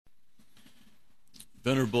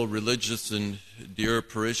Venerable religious and dear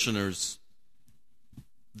parishioners,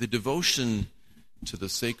 the devotion to the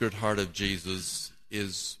Sacred Heart of Jesus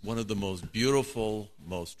is one of the most beautiful,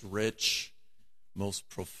 most rich, most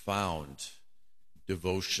profound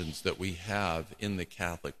devotions that we have in the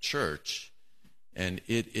Catholic Church, and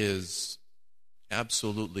it is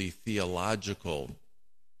absolutely theological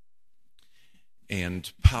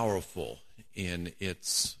and powerful in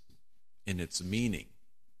its meaning.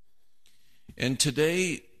 And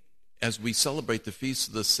today, as we celebrate the Feast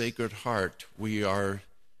of the Sacred Heart, we are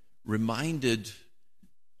reminded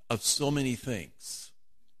of so many things.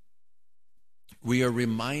 We are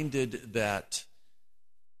reminded that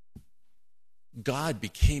God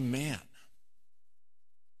became man.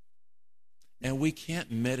 And we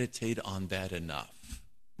can't meditate on that enough.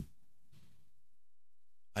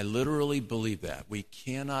 I literally believe that. We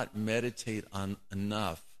cannot meditate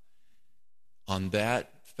enough on that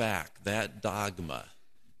fact, that dogma,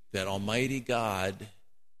 that Almighty God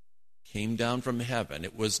came down from heaven.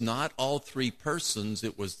 It was not all three persons,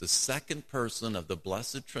 it was the second person of the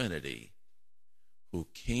Blessed Trinity who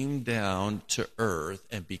came down to earth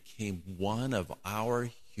and became one of our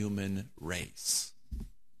human race.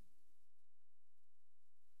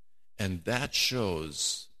 And that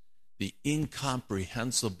shows the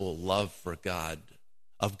incomprehensible love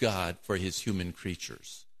of God for his human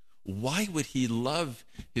creatures. Why would he love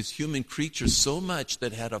his human creatures so much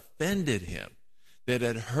that had offended him, that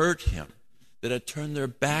had hurt him, that had turned their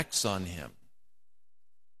backs on him?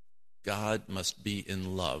 God must be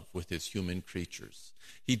in love with his human creatures.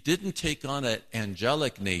 He didn't take on an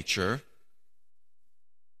angelic nature.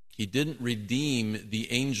 He didn't redeem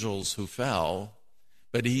the angels who fell,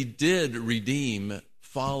 but he did redeem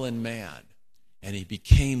fallen man, and he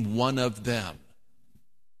became one of them.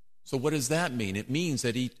 So what does that mean? It means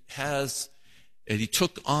that he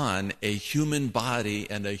took on a human body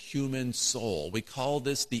and a human soul. We call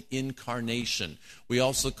this the incarnation. We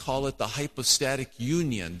also call it the hypostatic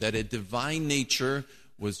union, that a divine nature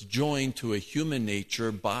was joined to a human nature,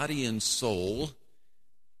 body and soul,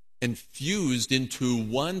 and fused into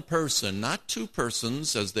one person, not two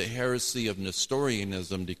persons, as the heresy of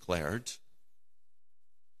Nestorianism declared.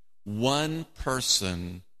 One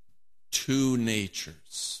person, two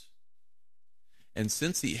natures. And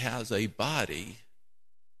since he has a body,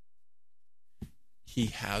 he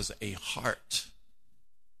has a heart.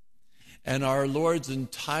 And our Lord's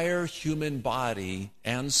entire human body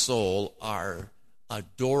and soul are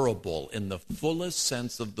adorable in the fullest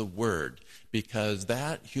sense of the word, because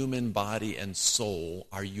that human body and soul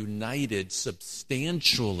are united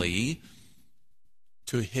substantially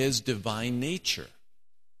to his divine nature.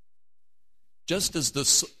 Just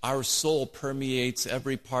as our soul permeates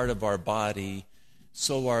every part of our body,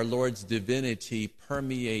 so our Lord's divinity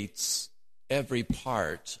permeates every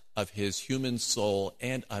part of his human soul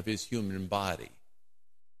and of his human body.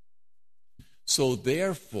 So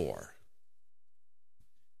therefore,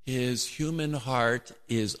 his human heart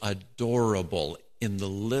is adorable in the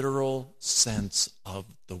literal sense of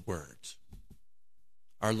the word.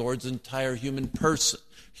 Our Lord's entire human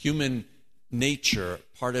nature,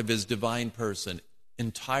 part of his divine person,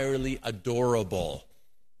 entirely adorable.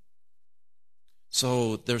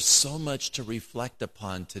 So there's so much to reflect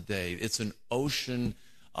upon today. It's an ocean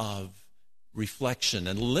of reflection,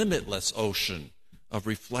 a limitless ocean of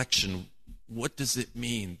reflection. What does it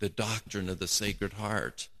mean, the doctrine of the Sacred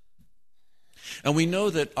Heart? And we know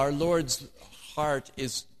that our Lord's heart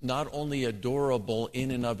is not only adorable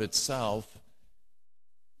in and of itself,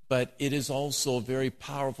 but it is also very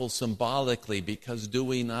powerful symbolically, because do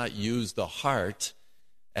we not use the heart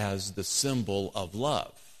as the symbol of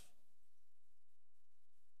love?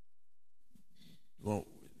 Well,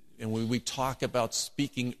 and when we talk about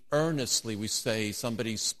speaking earnestly, we say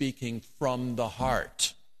somebody's speaking from the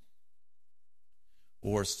heart.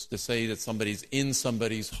 Or to say that somebody's in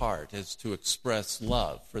somebody's heart is to express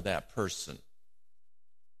love for that person.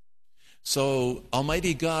 So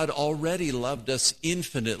Almighty God already loved us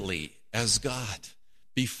infinitely as God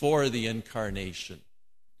before the incarnation.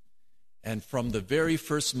 And from the very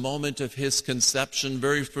first moment of his conception,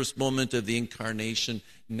 very first moment of the incarnation,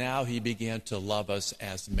 now he began to love us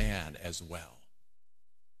as man as well.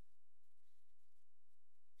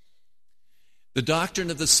 The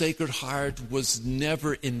doctrine of the Sacred Heart was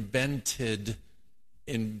never invented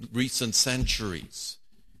in recent centuries.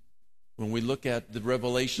 When we look at the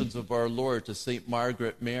revelations of our Lord to St.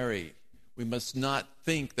 Margaret Mary, we must not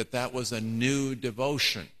think that that was a new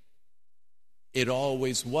devotion. It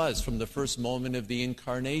always was from the first moment of the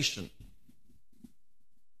incarnation.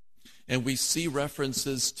 And we see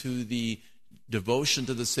references to the devotion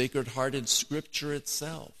to the Sacred Heart in Scripture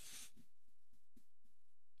itself.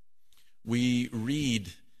 We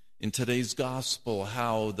read in today's gospel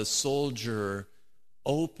how the soldier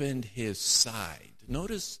opened his side.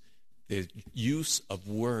 Notice the use of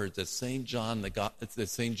words that St. John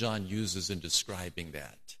uses in describing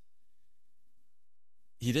that.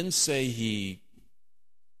 He didn't say he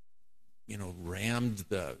rammed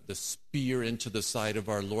the spear into the side of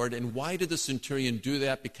our Lord. And why did the centurion do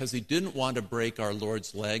that? Because he didn't want to break our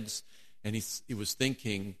Lord's legs. And he was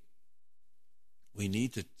thinking, we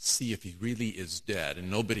need to see if he really is dead. And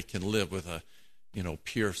nobody can live with a,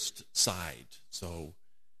 pierced side. So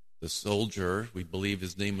the soldier, we believe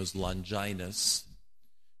his name was Longinus,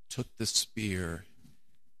 took the spear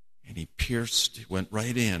and he went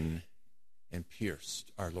right in and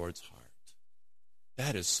pierced our Lord's heart.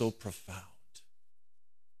 That is so profound.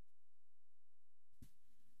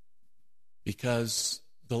 Because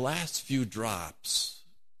the last few drops,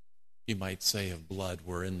 you might say, of blood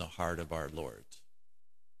were in the heart of our Lord.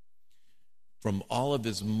 From all of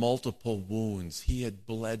his multiple wounds, he had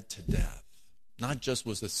bled to death. Not just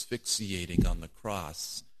was asphyxiating on the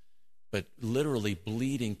cross, but literally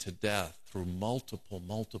bleeding to death through multiple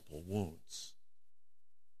wounds.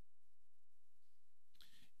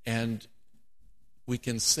 And we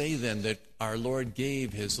can say then that our Lord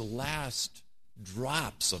gave his last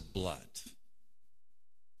drops of blood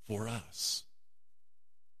for us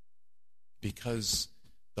because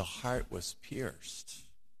the heart was pierced.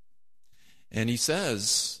 And he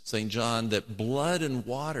says, St. John, that blood and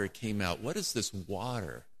water came out. What is this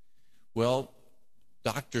water? Well,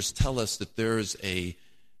 doctors tell us that there's a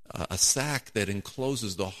sac that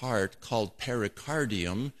encloses the heart called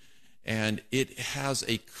pericardium, and it has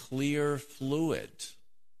a clear fluid,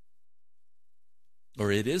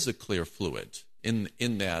 or it is a clear fluid in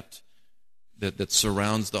that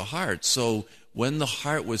surrounds the heart. So when the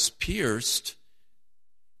heart was pierced,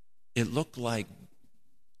 it looked like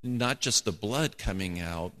not just the blood coming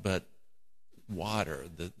out, but water,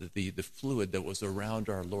 the fluid that was around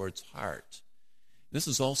our Lord's heart. This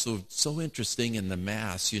is also so interesting in the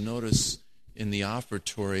Mass. You notice in the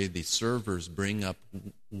offertory, the servers bring up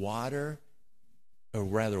wine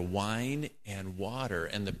and water,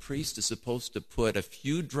 and the priest is supposed to put a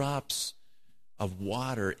few drops of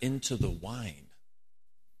water into the wine.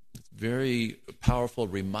 It's a very powerful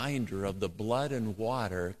reminder of the blood and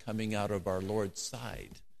water coming out of our Lord's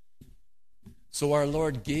side. So our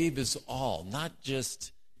Lord gave his all, not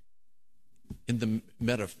just in the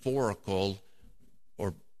metaphorical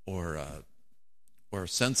or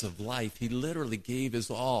sense of life. He literally gave his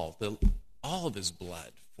all of his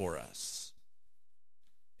blood for us.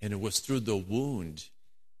 And it was through the wound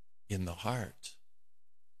in the heart.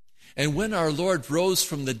 And when our Lord rose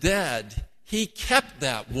from the dead, he kept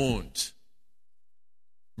that wound.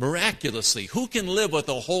 Miraculously. Who can live with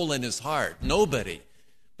a hole in his heart? Nobody.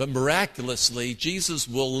 But miraculously, Jesus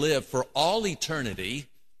will live for all eternity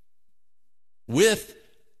with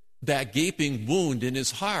that gaping wound in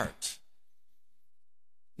his heart.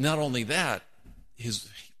 Not only that, his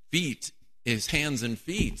hands and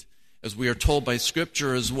feet, as we are told by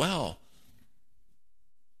Scripture as well.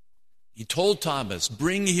 He told Thomas,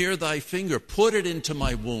 bring here thy finger, put it into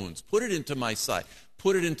my wounds, put it into my side,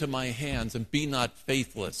 put it into my hands, and be not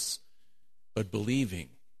faithless, but believing.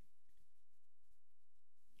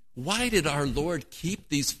 Why did our Lord keep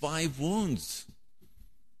these 5 wounds?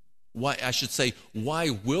 Why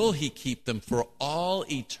will he keep them for all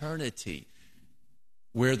eternity,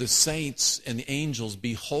 where the saints and the angels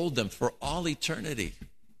behold them for all eternity?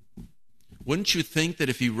 Wouldn't you think that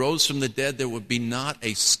if he rose from the dead, there would be not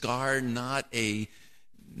a scar, not a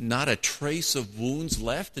trace of wounds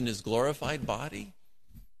left in his glorified body?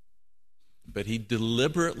 But he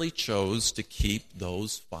deliberately chose to keep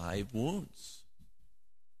those 5 wounds.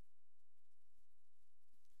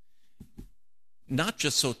 Not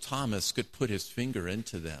just so Thomas could put his finger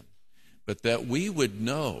into them, but that we would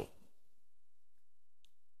know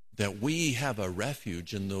that we have a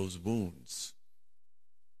refuge in those wounds.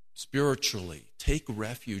 Spiritually, take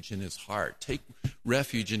refuge in his heart. Take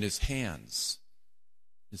refuge in his hands,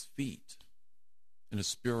 his feet, in a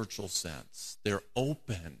spiritual sense. They're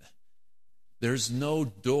open. There's no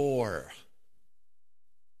door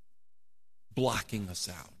blocking us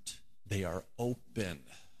out. They are open.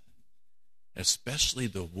 Especially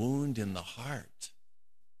the wound in the heart.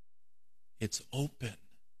 It's open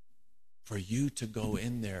for you to go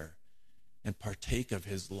in there and partake of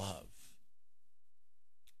his love.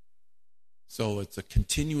 So it's a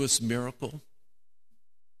continuous miracle.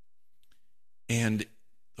 And,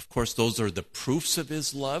 of course, those are the proofs of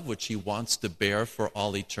his love, which he wants to bear for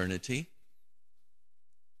all eternity.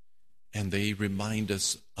 and they remind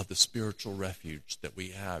us of the spiritual refuge that we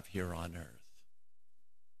have here on earth.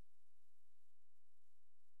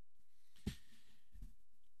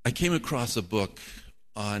 I came across a book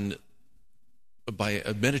by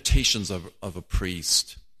meditations of a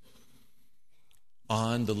priest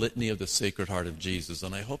on the Litany of the Sacred Heart of Jesus,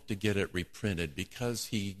 and I hope to get it reprinted because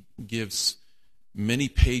he gives many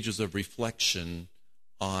pages of reflection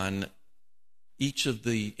on each of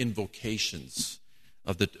the invocations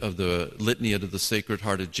of the Litany of the Sacred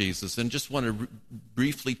Heart of Jesus, and just want to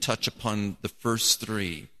briefly touch upon the first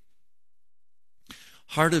three.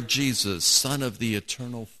 Heart of Jesus, Son of the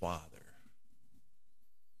Eternal Father.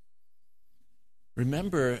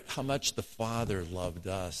 Remember how much the Father loved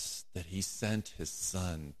us, that he sent his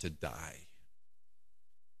Son to die.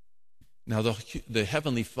 Now, the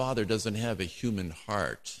Heavenly Father doesn't have a human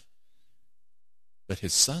heart, but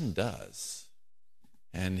his Son does.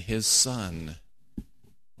 And his Son,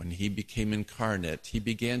 when he became incarnate, he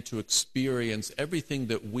began to experience everything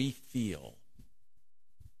that we feel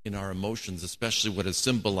in our emotions, especially what is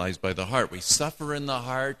symbolized by the heart. We suffer in the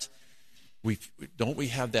heart. Don't we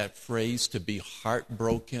have that phrase, to be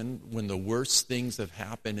heartbroken? When the worst things have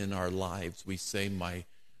happened in our lives, we say,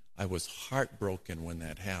 I was heartbroken when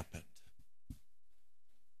that happened.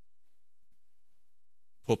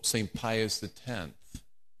 Pope St. Pius X,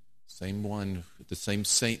 the same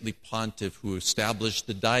saintly pontiff who established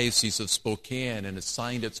the Diocese of Spokane and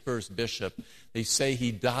assigned its first bishop, they say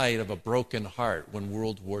he died of a broken heart when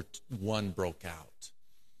World War I broke out.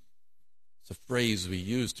 It's a phrase we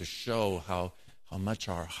use to show how much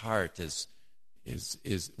our heart is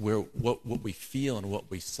where what we feel and what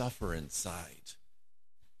we suffer inside.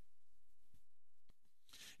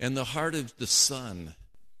 And the heart of the Son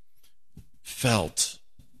felt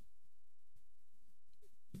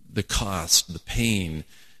the cost, the pain,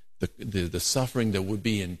 the suffering that would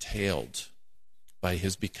be entailed by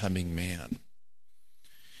his becoming man.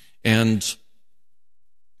 And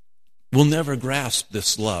we'll never grasp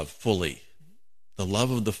this love fully. The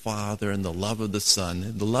love of the Father and the love of the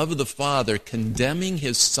Son. The love of the Father condemning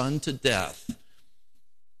his Son to death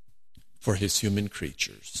for his human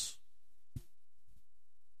creatures.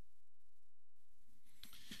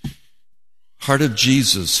 Heart of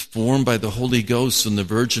Jesus, formed by the Holy Ghost in the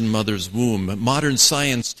Virgin Mother's womb. Modern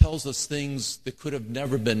science tells us things that could have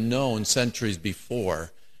never been known centuries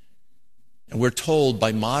before. And we're told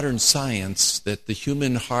by modern science that the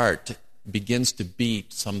human heart begins to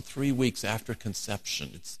beat some 3 weeks after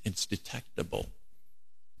conception. It's detectable.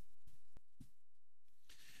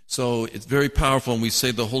 So it's very powerful when we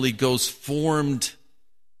say the Holy Ghost formed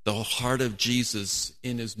the heart of Jesus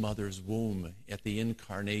in his mother's womb at the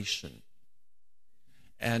incarnation.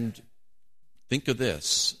 And think of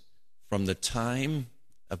this, from the time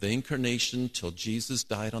of the incarnation till Jesus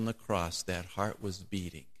died on the cross, that heart was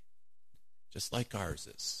beating, just like ours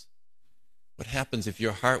is. What happens if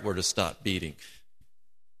your heart were to stop beating?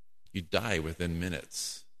 You die within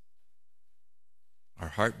minutes. Our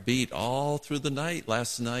heart beat all through the night.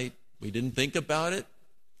 Last night, we didn't think about it,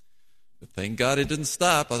 but thank God it didn't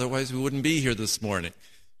stop. Otherwise, we wouldn't be here this morning.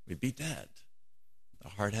 We'd be dead. The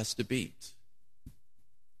heart has to beat.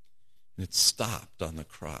 And it stopped on the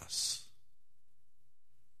cross.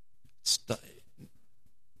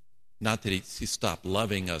 Not that he stopped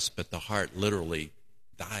loving us, but the heart literally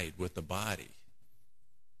died with the body.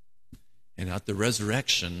 And at the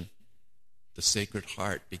resurrection, the Sacred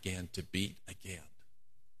Heart began to beat again.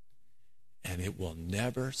 And it will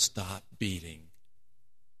never stop beating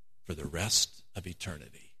for the rest of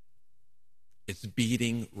eternity. It's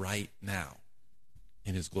beating right now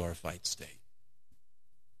in his glorified state.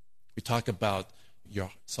 We talk about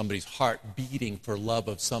somebody's heart beating for love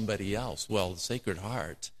of somebody else. Well, the Sacred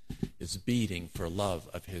Heart is beating for love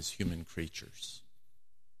of his human creatures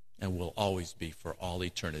and will always be for all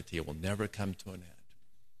eternity. It will never come to an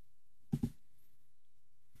end.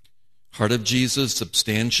 Heart of Jesus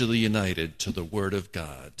substantially united to the Word of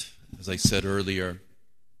God. As I said earlier,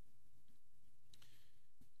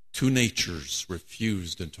 two natures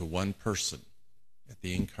refused into one person at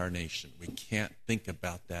the incarnation. We can't think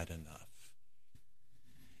about that enough.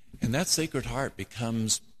 And that Sacred Heart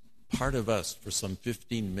becomes part of us for some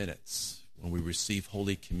 15 minutes when we receive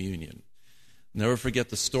Holy Communion. Never forget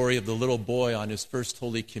the story of the little boy on his first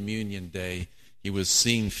Holy Communion day. He was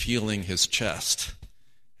seen feeling his chest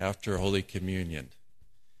after Holy Communion.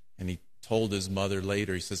 And he told his mother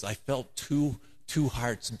later, he says, I felt two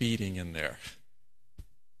hearts beating in there.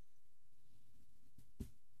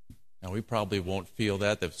 Now, we probably won't feel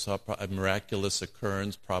that. That's a miraculous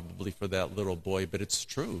occurrence probably for that little boy, but it's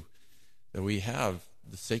true that we have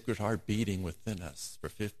the Sacred Heart beating within us for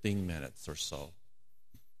 15 minutes or so.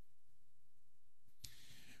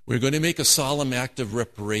 We're going to make a solemn act of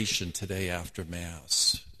reparation today after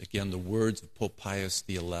Mass. Again, the words of Pope Pius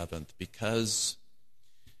XI, because,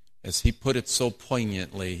 as he put it so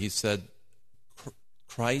poignantly, he said,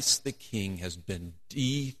 Christ the King has been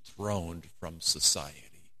dethroned from society.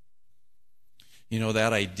 You know,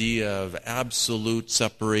 that idea of absolute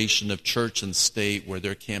separation of church and state where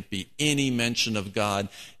there can't be any mention of God,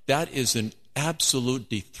 that is an absolute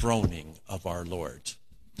dethroning of our Lord.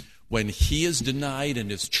 When he is denied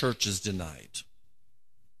and his church is denied.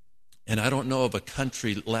 And I don't know of a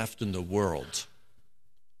country left in the world,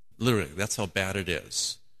 literally, that's how bad it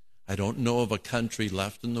is. I don't know of a country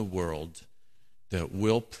left in the world that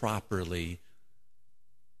will properly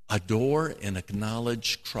adore and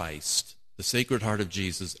acknowledge Christ, the Sacred Heart of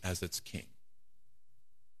Jesus, as its King.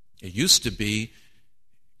 It used to be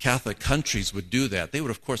Catholic countries would do that. They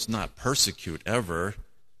would, of course, not persecute ever.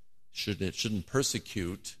 Shouldn't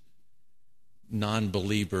persecute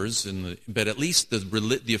non-believers, but at least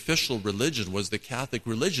the official religion was the Catholic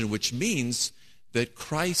religion, which means that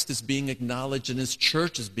Christ is being acknowledged and his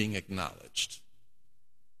church is being acknowledged.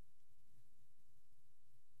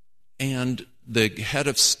 And the head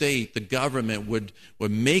of state, the government, would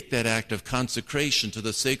make that act of consecration to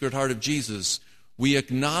the Sacred Heart of Jesus. We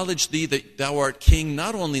acknowledge thee that thou art King,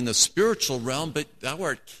 not only in the spiritual realm, but thou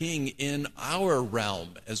art King in our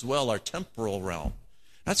realm as well, our temporal realm.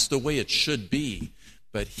 That's the way it should be.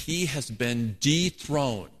 But he has been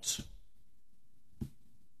dethroned.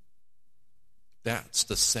 That's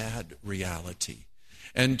the sad reality.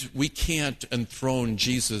 And we can't enthrone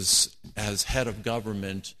Jesus as head of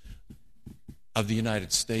government of the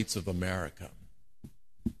United States of America.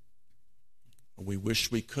 We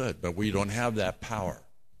wish we could, but we don't have that power.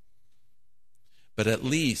 But at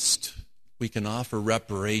least we can offer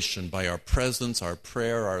reparation by our presence, our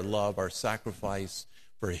prayer, our love, our sacrifice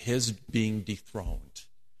for his being dethroned.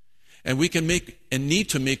 And we can make and need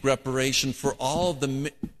to make reparation for all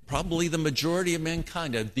probably the majority of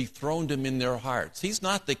mankind have dethroned him in their hearts. He's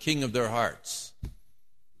not the king of their hearts.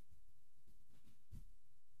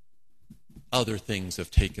 Other things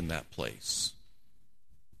have taken that place.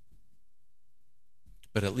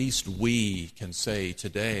 But at least we can say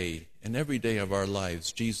today and every day of our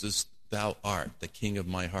lives, Jesus, thou art the King of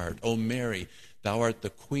my heart. O Mary, thou art the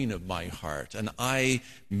Queen of my heart. And I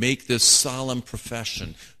make this solemn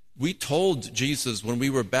profession. We told Jesus when we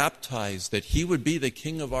were baptized that he would be the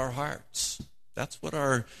King of our hearts. That's what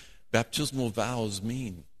our baptismal vows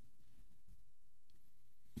mean.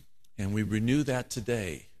 And we renew that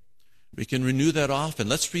today. We can renew that often.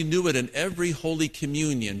 Let's renew it in every Holy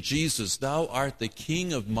Communion. Jesus, thou art the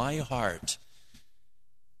King of my heart.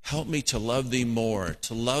 Help me to love thee more,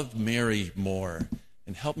 to love Mary more,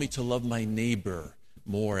 and help me to love my neighbor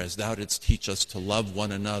more as thou didst teach us to love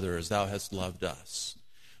one another as thou hast loved us.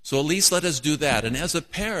 So at least let us do that. And as a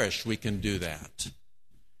parish, we can do that.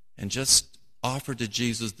 And just offer to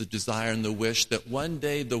Jesus the desire and the wish that one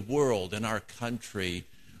day the world and our country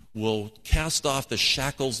will cast off the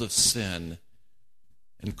shackles of sin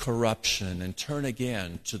and corruption and turn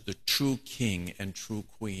again to the true King and true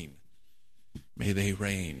Queen. May they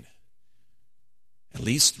reign. At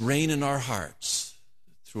least reign in our hearts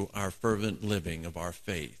through our fervent living of our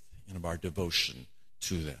faith and of our devotion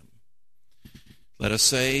to them. Let us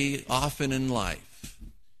say often in life,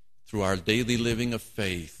 through our daily living of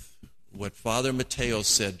faith, what Father Mateo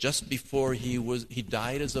said just before he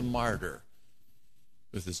died as a martyr,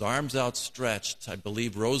 with his arms outstretched, I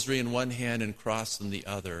believe, rosary in one hand and cross in the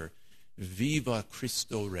other. Viva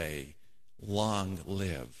Cristo Rey, long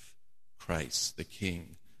live Christ the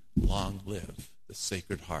King, long live the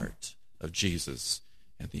Sacred Heart of Jesus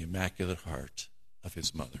and the Immaculate Heart of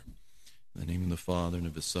his mother. In the name of the Father, and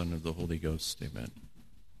of the Son, and of the Holy Ghost, amen.